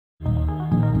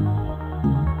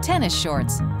Tennis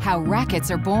shorts, how rackets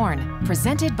are born,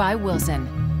 presented by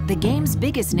Wilson. The game's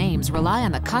biggest names rely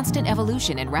on the constant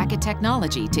evolution in racket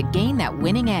technology to gain that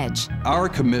winning edge. Our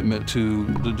commitment to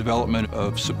the development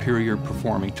of superior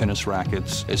performing tennis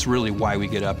rackets is really why we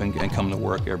get up and come to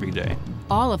work every day.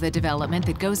 All of the development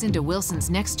that goes into Wilson's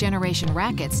next generation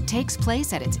rackets takes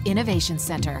place at its Innovation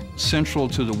Center. Central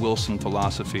to the Wilson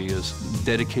philosophy is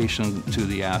dedication to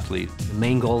the athlete. The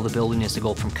main goal of the building is to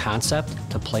go from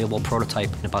concept to playable prototype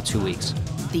in about 2 weeks.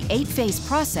 The 8-phase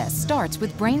process starts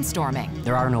with brainstorming.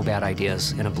 There are no bad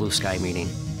ideas in a blue sky meeting.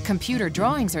 Computer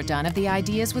drawings are done of the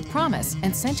ideas with promise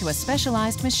and sent to a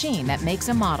specialized machine that makes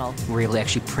a model. We're able to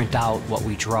actually print out what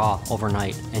we draw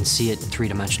overnight and see it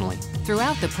three-dimensionally.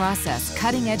 Throughout the process,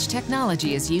 cutting-edge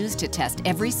technology is used to test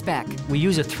every spec. We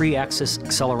use a 3-axis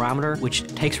accelerometer,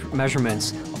 which takes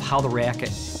measurements of how the racket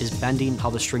is bending,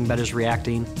 how the string bed is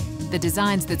reacting. The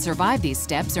designs that survive these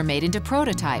steps are made into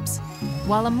prototypes.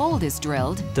 While a mold is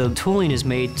drilled, the tooling is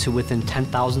made to within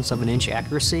 10,000ths of an inch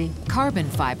accuracy. Carbon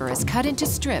fiber is cut into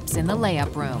strips in the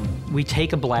layup room. We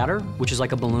take a bladder, which is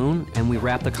like a balloon, and we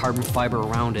wrap the carbon fiber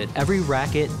around it. Every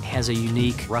racket has a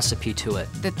unique recipe to it.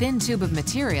 The thin tube of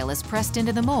material is pressed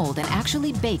into the mold and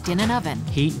actually baked in an oven.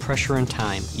 Heat, pressure, and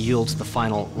time yields the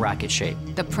final racket shape.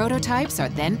 The prototypes are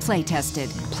then play tested.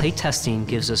 Play testing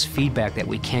gives us feedback that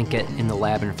we can't get in the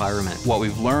lab environment. What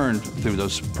we've learned through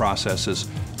those processes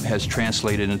has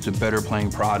translated into better playing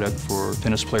product for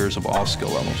tennis players of all skill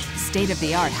levels.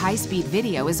 State-of-the-art high-speed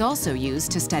video is also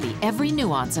used to study every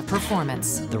nuance of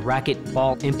performance. The racket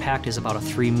ball impact is about a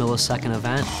 3-millisecond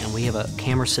event, and we have a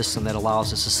camera system that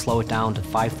allows us to slow it down to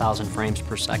 5,000 frames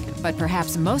per second. But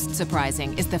perhaps most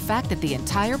surprising is the fact that the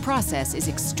entire process is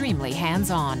extremely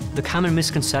hands-on. The common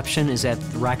misconception is that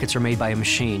the rackets are made by a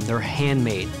machine. They're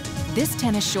handmade. This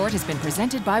tennis short has been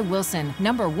presented by Wilson,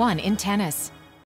 #1 in tennis.